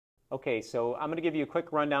Okay, so I'm going to give you a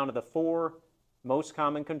quick rundown of the 4 most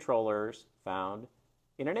common controllers found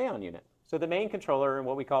in an AAON unit. So the main controller, and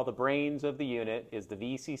what we call the brains of the unit, is the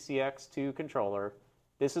VCCX2 controller.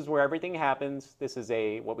 This is where everything happens. This is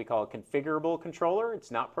what we call a configurable controller. It's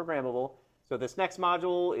not programmable. So this next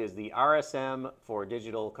module is the RSM for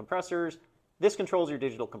digital compressors. This controls your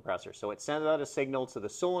digital compressor. So it sends out a signal to the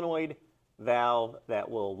solenoid valve that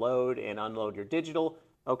will load and unload your digital.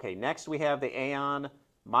 Okay, next we have the AAON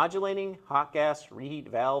Modulating Hot Gas Reheat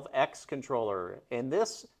Valve X controller. And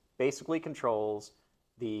this basically controls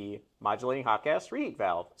the modulating hot gas reheat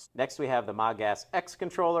valve. Next we have the ModGas X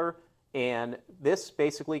controller, and this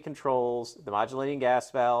basically controls the modulating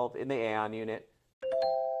gas valve in the AAON unit.